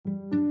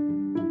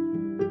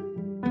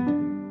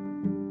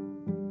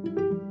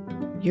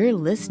You're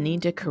listening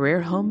to Career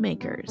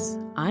Homemakers.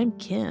 I'm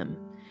Kim.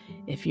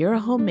 If you're a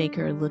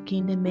homemaker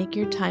looking to make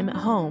your time at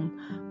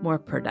home more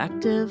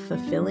productive,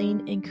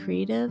 fulfilling, and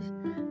creative,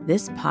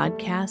 this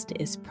podcast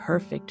is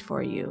perfect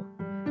for you.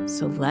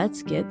 So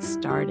let's get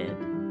started.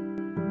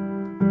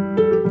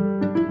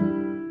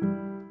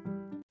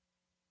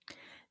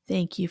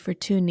 Thank you for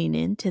tuning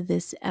in to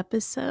this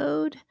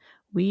episode.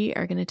 We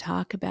are going to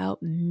talk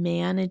about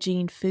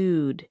managing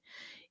food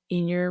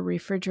in your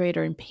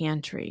refrigerator and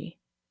pantry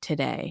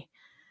today.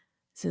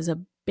 This is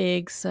a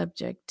big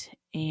subject,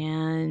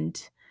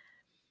 and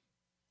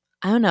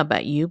I don't know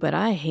about you, but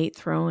I hate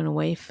throwing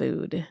away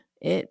food.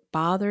 It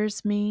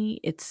bothers me.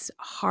 It's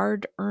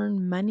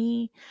hard-earned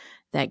money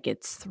that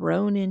gets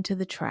thrown into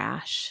the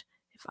trash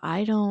if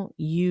I don't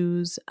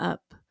use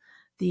up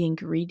the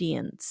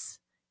ingredients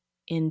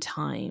in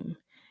time.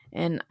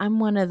 And I'm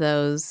one of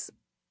those.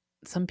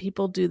 Some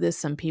people do this,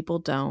 some people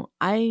don't.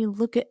 I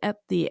look at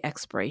the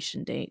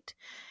expiration date,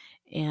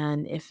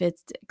 and if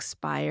it's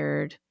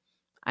expired,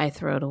 I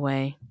throw it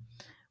away.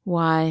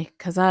 Why?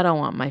 Because I don't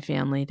want my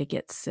family to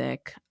get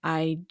sick.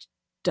 I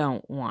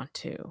don't want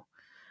to.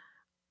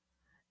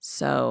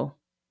 So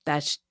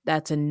that's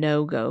a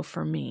no-go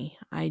for me.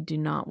 I do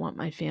not want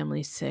my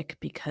family sick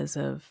because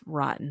of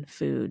rotten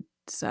food.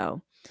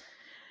 So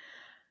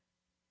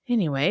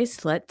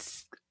anyways,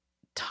 let's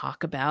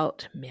talk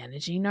about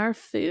managing our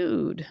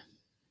food.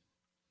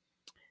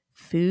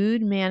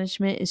 Food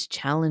management is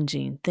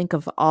challenging. Think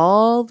of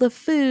all the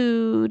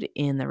food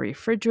in the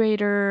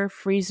refrigerator,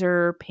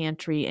 freezer,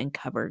 pantry, and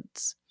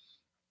cupboards.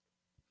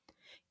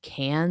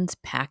 Cans,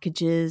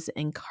 packages,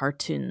 and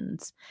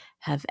cartons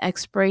have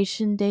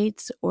expiration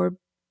dates or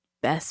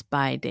best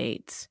by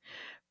dates.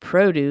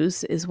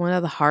 Produce is one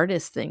of the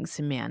hardest things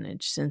to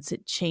manage since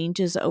it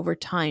changes over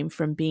time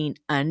from being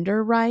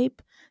underripe,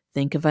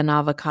 think of an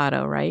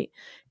avocado, right,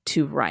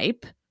 to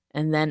ripe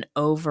and then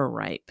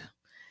overripe.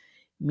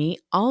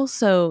 Meat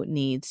also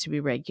needs to be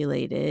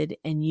regulated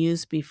and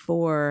used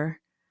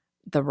before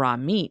the raw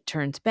meat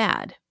turns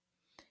bad.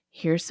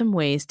 Here's some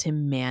ways to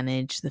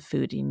manage the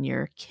food in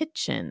your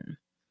kitchen.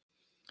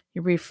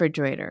 Your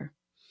refrigerator.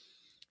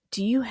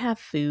 Do you have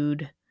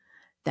food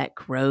that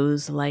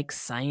grows like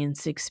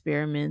science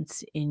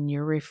experiments in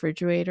your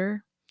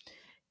refrigerator?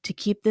 To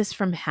keep this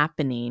from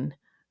happening,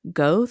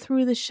 go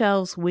through the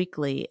shelves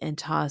weekly and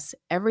toss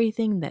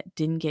everything that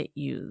didn't get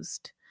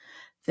used.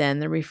 Then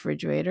the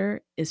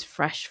refrigerator is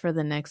fresh for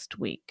the next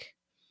week.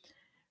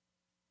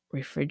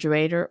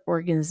 Refrigerator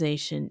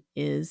organization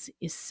is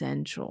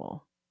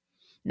essential.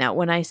 Now,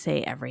 when I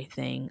say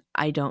everything,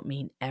 I don't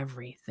mean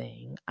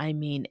everything. I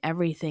mean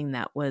everything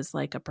that was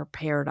like a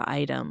prepared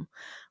item,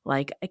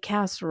 like a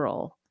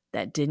casserole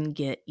that didn't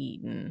get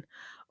eaten,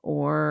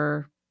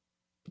 or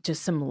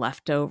just some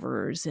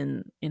leftovers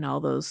in all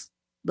those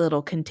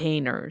little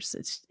containers.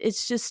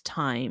 It's just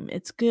time.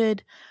 It's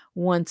good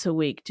once a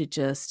week to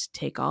just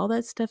take all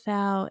that stuff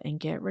out and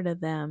get rid of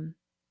them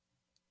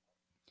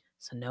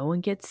so no one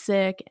gets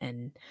sick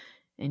and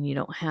you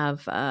don't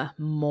have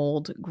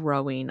mold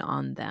growing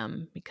on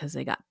them because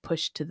they got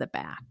pushed to the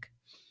back.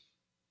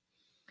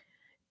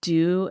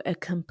 Do a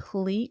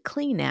complete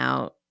clean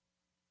out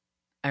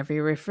of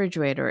your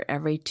refrigerator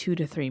every 2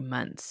 to 3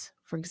 months.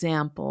 For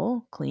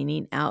example,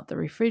 cleaning out the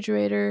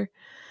refrigerator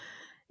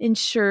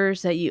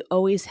ensures that you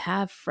always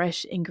have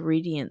fresh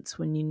ingredients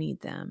when you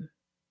need them.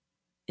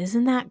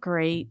 Isn't that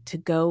great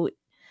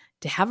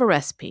to have a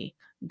recipe,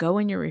 go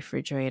in your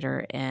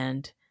refrigerator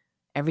and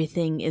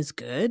everything is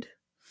good?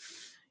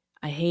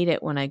 I hate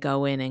it when I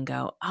go in and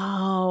go,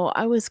 oh,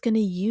 I was going to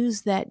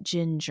use that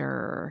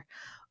ginger,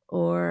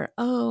 or,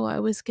 oh, I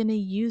was going to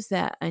use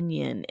that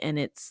onion, and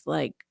it's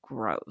like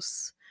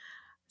gross.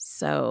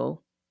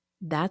 So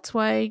that's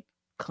why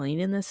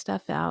cleaning this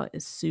stuff out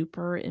is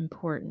super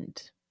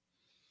important.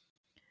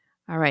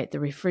 All right, the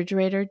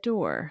refrigerator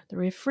door. The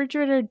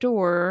refrigerator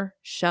door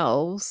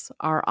shelves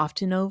are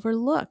often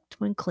overlooked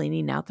when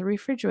cleaning out the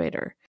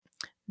refrigerator.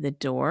 The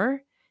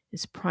door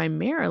is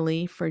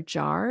primarily for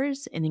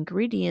jars and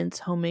ingredients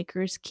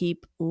homemakers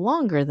keep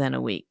longer than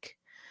a week.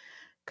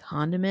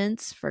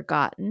 Condiments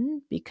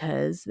forgotten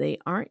because they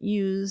aren't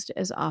used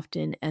as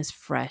often as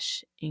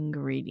fresh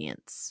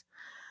ingredients.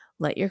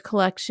 Let your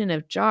collection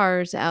of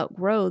jars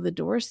outgrow the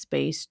door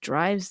space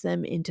drives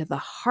them into the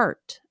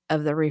heart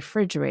of the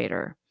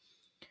refrigerator.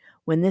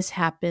 When this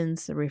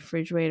happens, the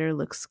refrigerator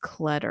looks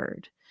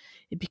cluttered.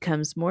 It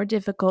becomes more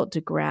difficult to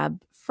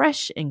grab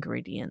fresh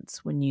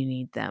ingredients when you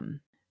need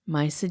them.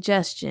 My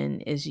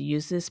suggestion is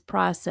use this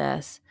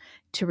process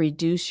to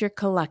reduce your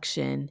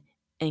collection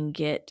and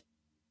get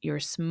your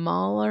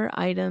smaller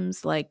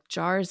items like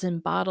jars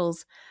and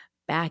bottles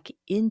back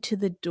into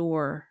the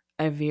door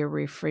of your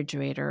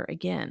refrigerator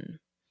again.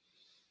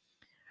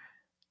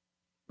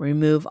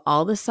 Remove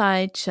all the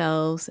side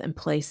shelves and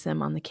place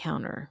them on the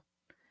counter.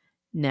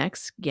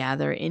 Next,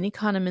 gather any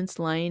condiments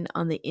lying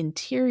on the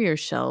interior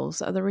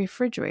shelves of the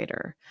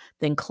refrigerator.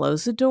 Then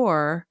close the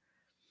door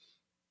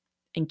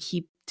and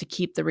keep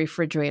the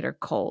refrigerator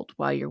cold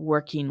while you're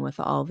working with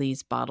all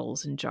these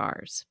bottles and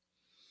jars.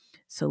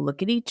 So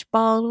look at each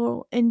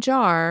bottle and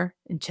jar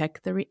and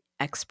check the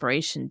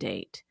expiration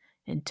date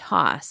and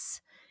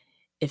toss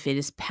if it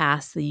is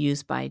past the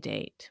use by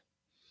date.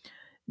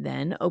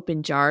 Then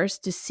open jars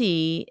to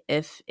see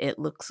if it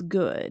looks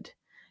good.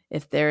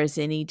 If there is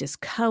any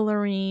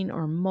discoloring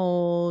or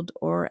mold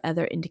or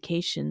other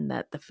indication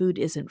that the food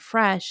isn't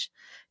fresh,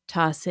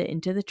 toss it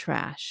into the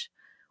trash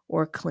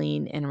or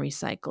clean and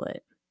recycle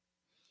it.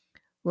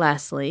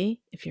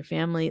 Lastly, if your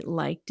family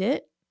liked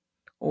it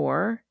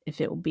or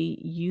if it will be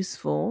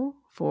useful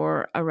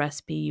for a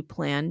recipe you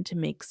plan to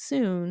make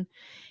soon,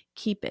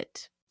 keep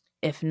it.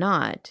 If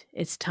not,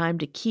 it's time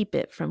to keep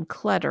it from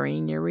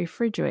cluttering your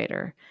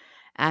refrigerator.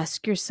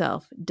 Ask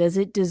yourself, does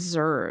it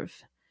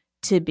deserve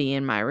to be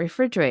in my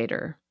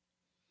refrigerator?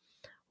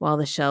 While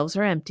the shelves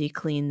are empty,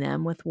 clean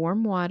them with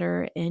warm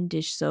water and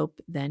dish soap,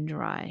 then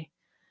dry.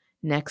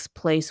 Next,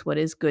 place what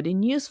is good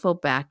and useful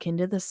back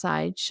into the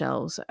side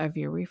shelves of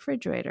your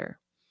refrigerator.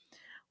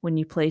 When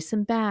you place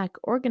them back,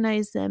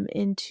 organize them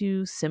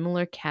into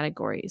similar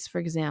categories. For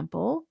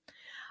example,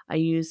 I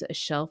use a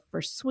shelf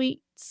for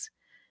sweets,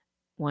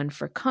 one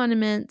for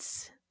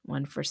condiments,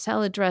 one for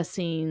salad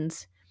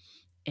dressings,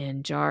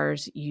 and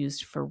jars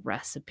used for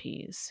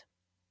recipes.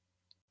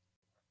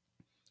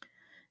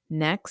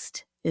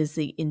 Next is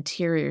the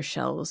interior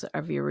shelves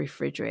of your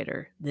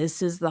refrigerator.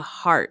 This is the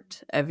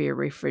heart of your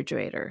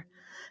refrigerator.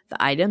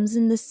 The items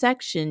in this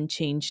section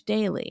change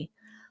daily.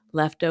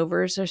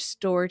 Leftovers are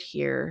stored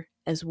here,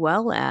 as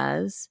well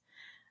as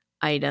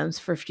items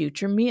for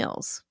future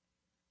meals.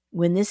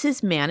 When this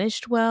is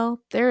managed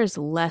well, there is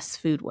less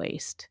food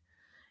waste.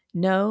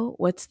 Know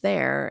what's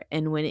there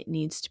and when it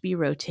needs to be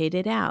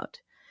rotated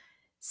out.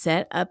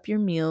 Set up your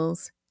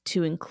meals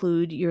to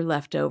include your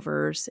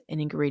leftovers and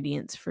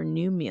ingredients for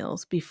new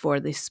meals before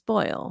they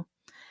spoil.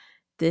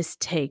 This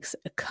takes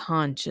a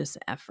conscious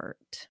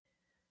effort.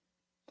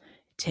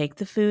 Take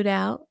the food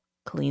out,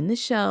 clean the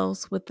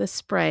shelves with the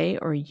spray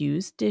or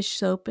use dish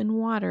soap and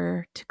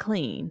water to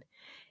clean,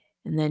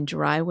 and then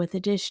dry with a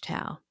dish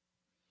towel.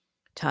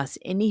 Toss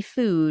any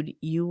food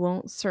you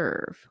won't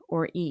serve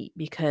or eat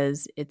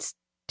because it's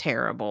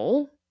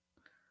terrible.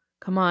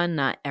 Come on,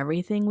 not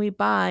everything we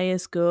buy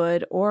is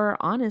good, or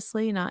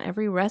honestly, not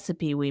every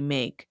recipe we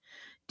make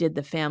did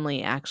the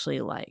family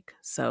actually like.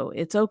 So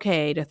it's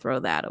okay to throw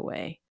that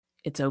away.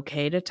 It's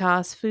okay to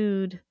toss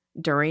food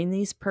during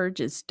these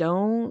purges.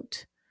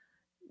 Don't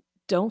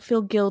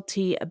feel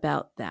guilty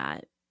about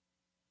that.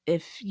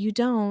 If you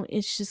don't,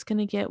 it's just going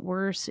to get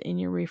worse in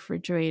your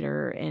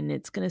refrigerator and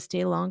it's going to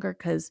stay longer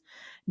because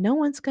no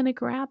one's going to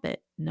grab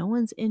it. No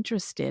one's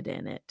interested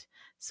in it.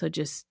 So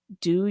just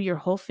do your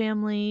whole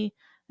family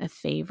a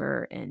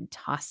favor and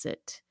toss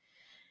it.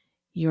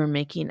 You're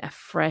making a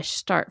fresh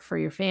start for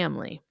your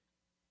family.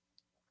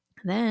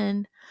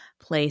 Then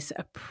place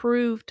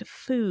approved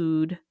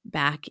food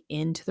back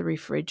into the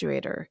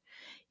refrigerator.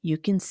 You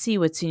can see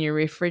what's in your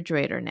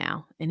refrigerator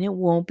now, and it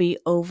won't be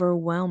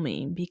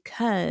overwhelming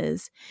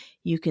because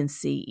you can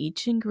see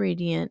each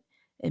ingredient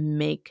and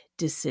make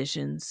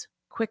decisions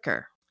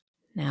quicker.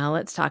 Now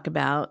let's talk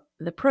about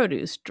the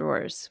produce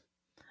drawers.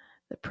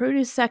 The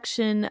produce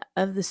section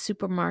of the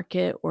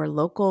supermarket or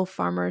local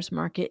farmer's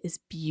market is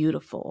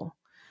beautiful.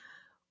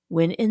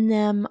 When in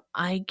them,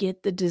 I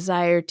get the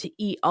desire to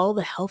eat all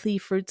the healthy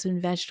fruits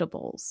and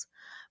vegetables.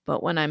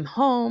 But when I'm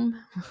home,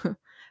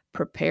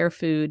 prepare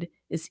food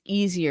is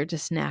easier to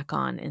snack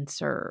on and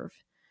serve.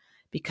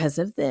 Because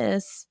of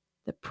this,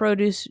 the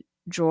produce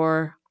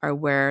drawer are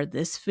where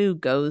this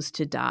food goes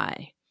to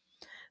die.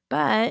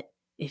 But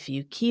if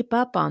you keep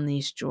up on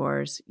these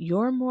drawers,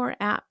 you're more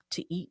apt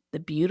to eat the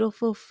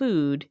beautiful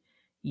food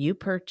you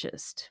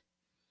purchased.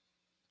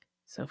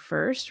 So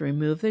first,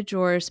 remove the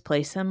drawers,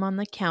 place them on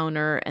the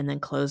counter, and then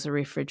close the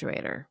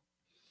refrigerator.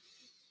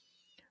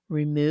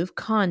 Remove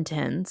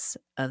contents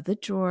of the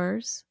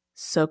drawers.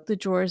 Soak the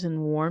drawers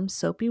in warm,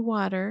 soapy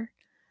water.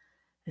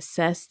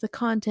 Assess the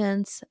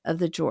contents of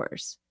the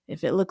drawers.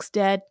 If it looks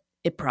dead,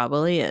 it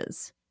probably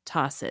is.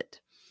 Toss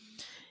it.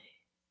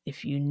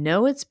 If you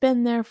know it's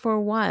been there for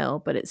a while,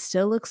 but it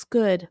still looks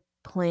good,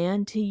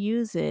 plan to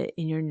use it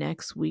in your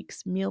next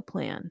week's meal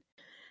plan.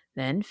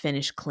 Then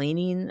finish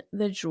cleaning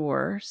the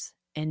drawers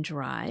and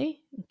dry.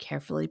 And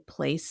carefully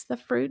place the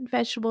fruit and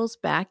vegetables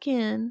back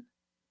in,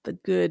 the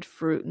good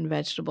fruit and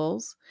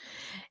vegetables,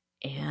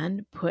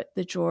 and put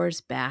the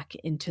drawers back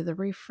into the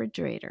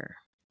refrigerator.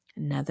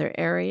 Another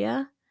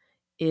area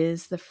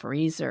is the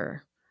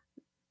freezer.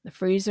 The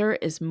freezer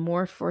is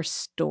more for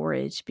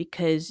storage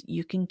because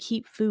you can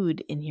keep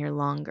food in here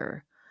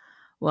longer.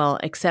 Well,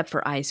 except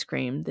for ice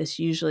cream. This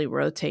usually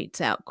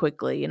rotates out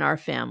quickly in our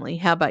family.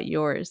 How about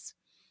yours?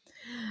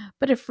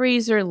 But a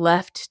freezer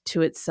left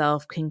to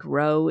itself can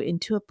grow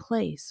into a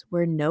place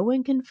where no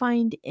one can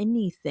find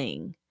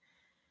anything.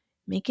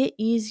 Make it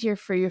easier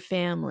for your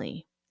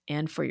family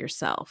and for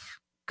yourself.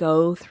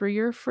 Go through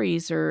your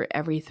freezer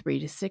every 3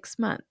 to 6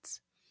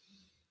 months.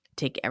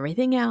 Take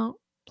everything out,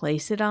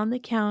 place it on the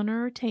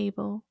counter or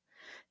table.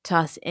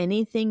 Toss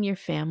anything your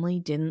family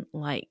didn't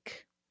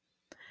like.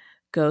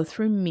 Go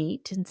through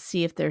meat and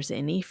see if there's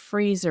any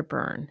freezer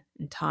burn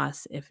and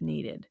toss if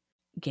needed.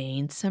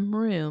 Gain some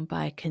room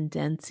by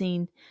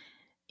condensing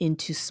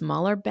into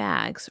smaller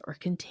bags or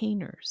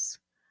containers.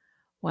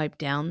 Wipe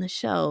down the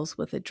shelves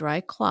with a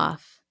dry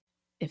cloth.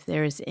 If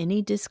there is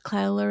any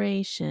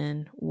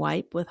discoloration,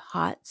 wipe with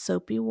hot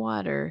soapy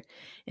water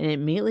and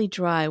immediately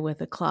dry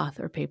with a cloth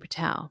or paper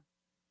towel.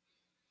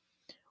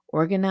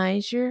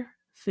 Organize your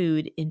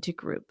food into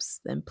groups,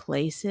 then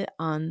place it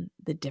on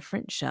the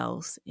different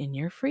shelves in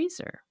your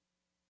freezer.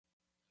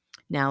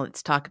 Now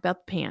let's talk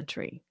about the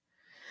pantry.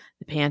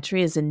 The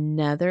pantry is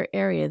another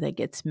area that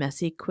gets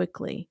messy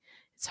quickly.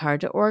 It's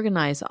hard to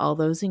organize all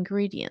those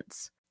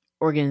ingredients.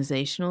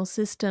 Organizational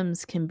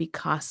systems can be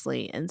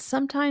costly and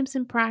sometimes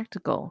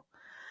impractical.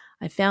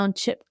 I found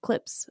chip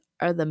clips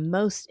are the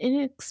most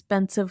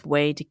inexpensive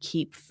way to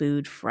keep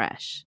food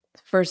fresh.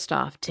 First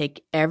off,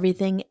 take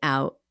everything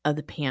out of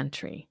the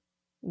pantry.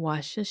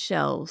 Wash the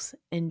shelves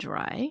and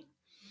dry.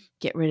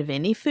 Get rid of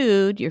any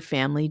food your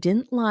family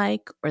didn't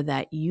like or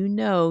that you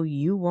know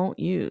you won't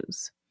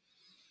use.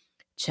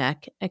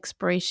 Check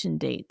expiration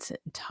dates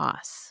and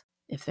toss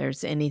if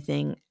there's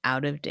anything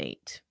out of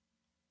date.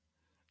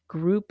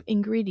 Group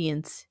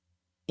ingredients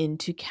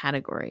into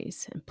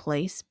categories and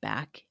place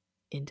back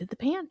into the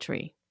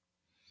pantry.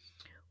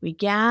 We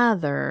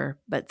gather,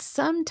 but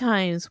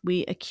sometimes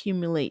we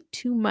accumulate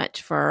too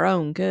much for our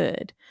own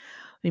good.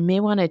 We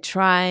may want to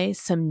try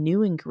some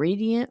new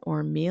ingredient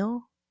or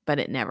meal, but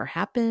it never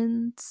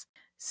happens.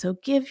 So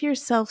give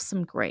yourself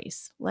some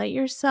grace. Let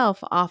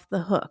yourself off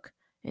the hook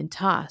and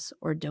toss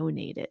or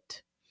donate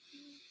it.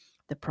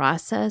 The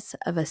process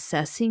of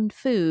assessing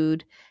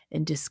food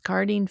and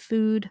discarding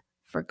food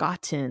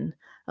forgotten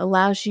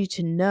allows you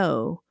to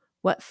know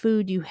what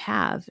food you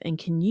have and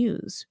can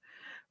use.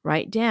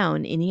 Write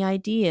down any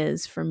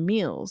ideas for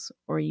meals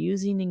or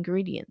using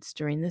ingredients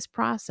during this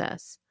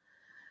process.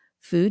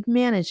 Food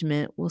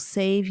management will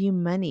save you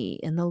money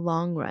in the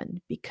long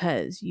run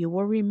because you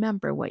will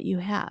remember what you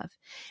have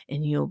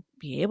and you'll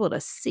be able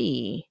to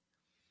see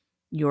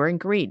your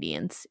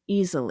ingredients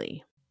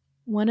easily.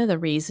 One of the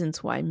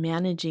reasons why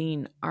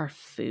managing our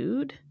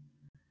food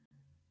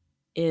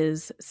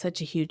is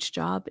such a huge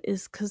job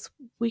is because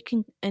we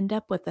can end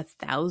up with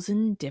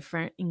 1,000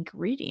 different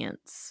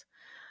ingredients.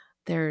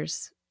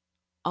 There's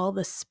all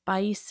the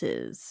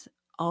spices,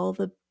 all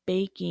the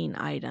baking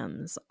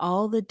items,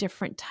 all the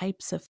different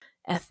types of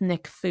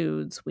ethnic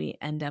foods. We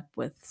end up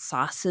with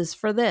sauces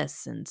for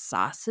this and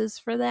sauces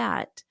for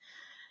that.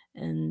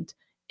 And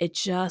it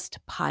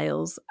just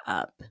piles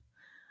up.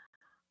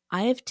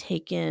 I have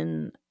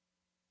taken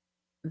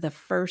the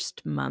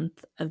first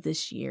month of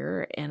this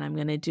year and I'm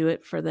going to do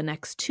it for the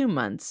next 2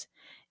 months.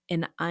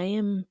 And I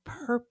am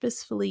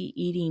purposefully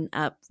eating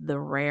up the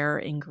rare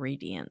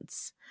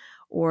ingredients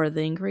or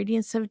the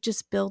ingredients have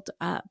just built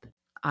up.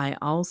 I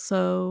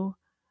also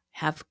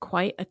have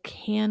quite a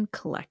can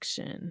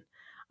collection.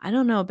 I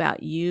don't know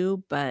about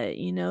you, but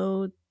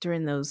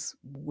during those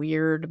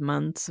weird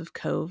months of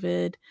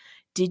COVID,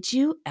 did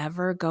you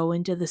ever go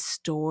into the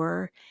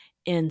store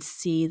and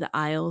see the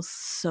aisles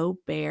so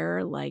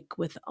bare, like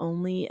with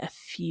only a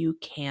few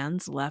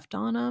cans left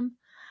on them?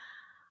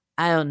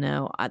 I don't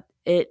know.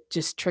 It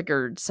just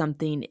triggered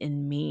something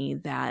in me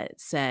that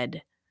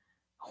said,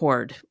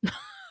 hoard,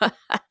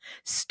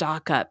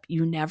 stock up.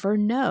 You never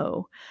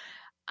know.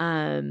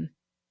 Um,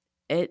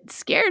 it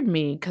scared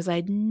me because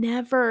I'd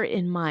never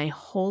in my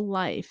whole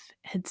life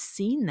had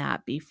seen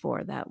that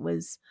before. That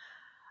was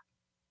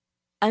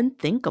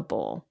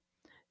unthinkable.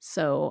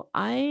 So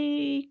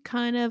I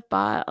kind of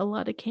bought a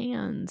lot of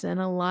cans and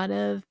a lot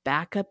of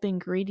backup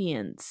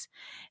ingredients.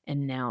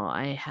 And now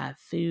I have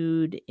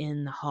food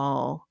in the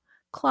hall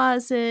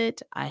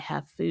closet. I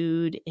have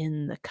food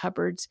in the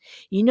cupboards.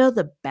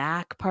 The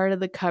back part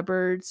of the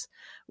cupboards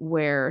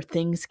where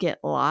things get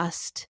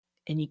lost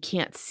and you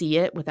can't see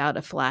it without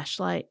a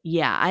flashlight.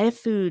 Yeah, I have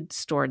food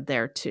stored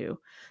there too.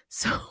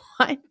 So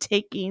I'm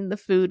taking the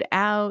food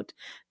out,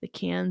 the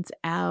cans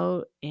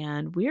out,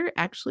 and we're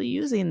actually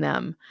using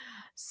them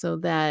so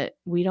that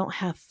we don't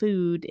have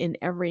food in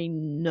every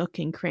nook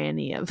and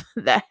cranny of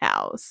the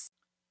house.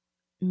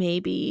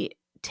 Maybe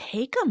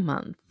take a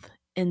month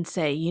and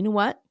say, you know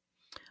what?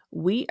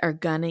 We are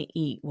going to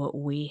eat what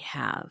we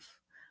have.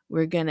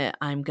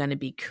 I'm going to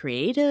be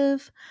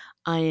creative.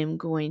 I am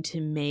going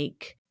to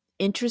make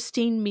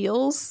interesting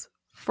meals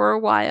for a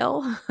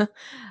while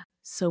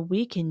so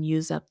we can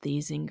use up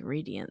these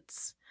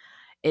ingredients.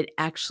 It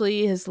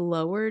actually has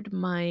lowered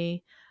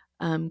my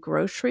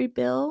grocery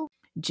bill.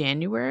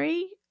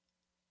 January,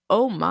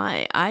 oh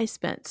my, I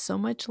spent so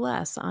much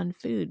less on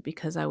food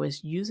because I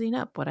was using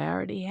up what I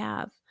already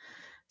have.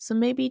 So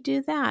maybe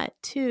do that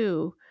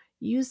too.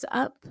 Use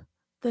up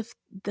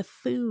the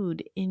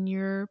food in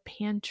your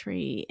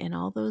pantry and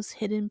all those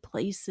hidden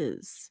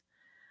places.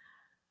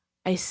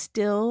 I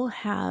still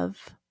have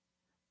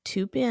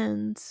 2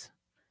 bins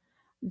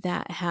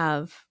that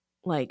have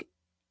like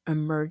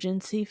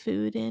emergency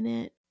food in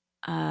it.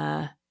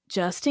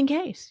 Just in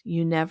case.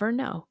 You never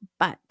know.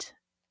 But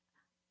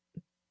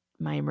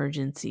my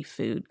emergency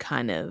food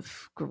kind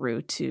of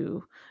grew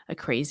to a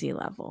crazy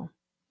level.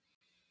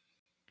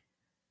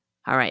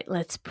 All right,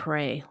 let's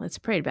pray. Let's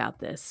pray about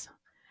this.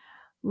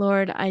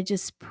 Lord, I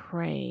just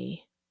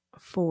pray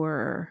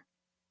for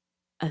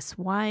us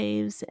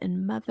wives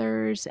and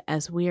mothers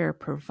as we are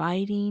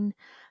providing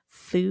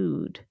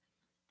food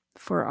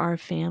for our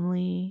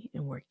family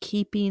and we're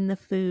keeping the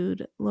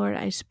food. Lord,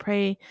 I just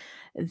pray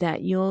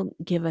that you'll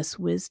give us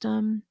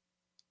wisdom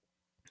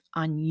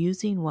on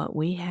using what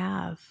we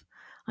have,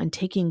 on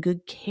taking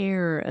good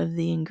care of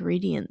the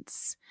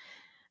ingredients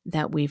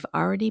that we've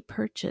already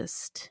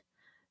purchased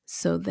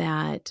so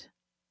that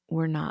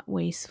we're not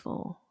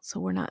wasteful, so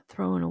we're not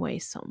throwing away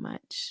so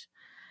much.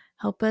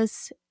 Help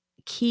us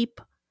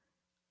keep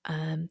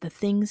the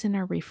things in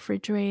our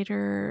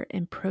refrigerator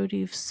and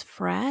produce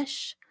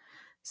fresh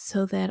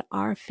so that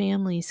our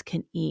families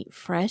can eat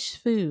fresh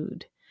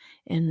food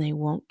and they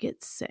won't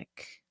get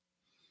sick.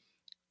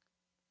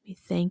 We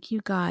thank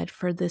you, God,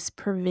 for this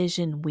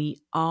provision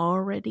we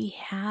already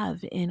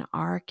have in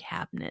our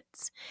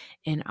cabinets,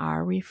 in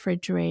our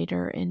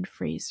refrigerator and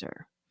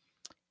freezer.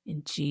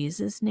 In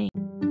Jesus' name.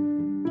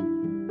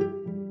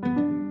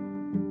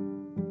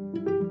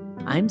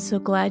 I'm so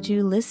glad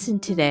you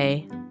listened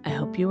today. I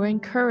hope you were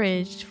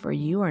encouraged, for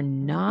you are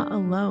not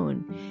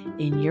alone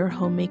in your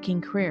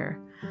homemaking career.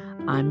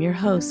 I'm your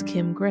host,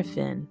 Kim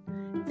Griffin.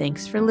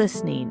 Thanks for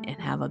listening and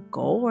have a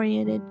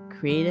goal-oriented,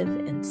 creative,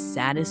 and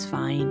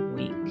satisfying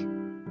week.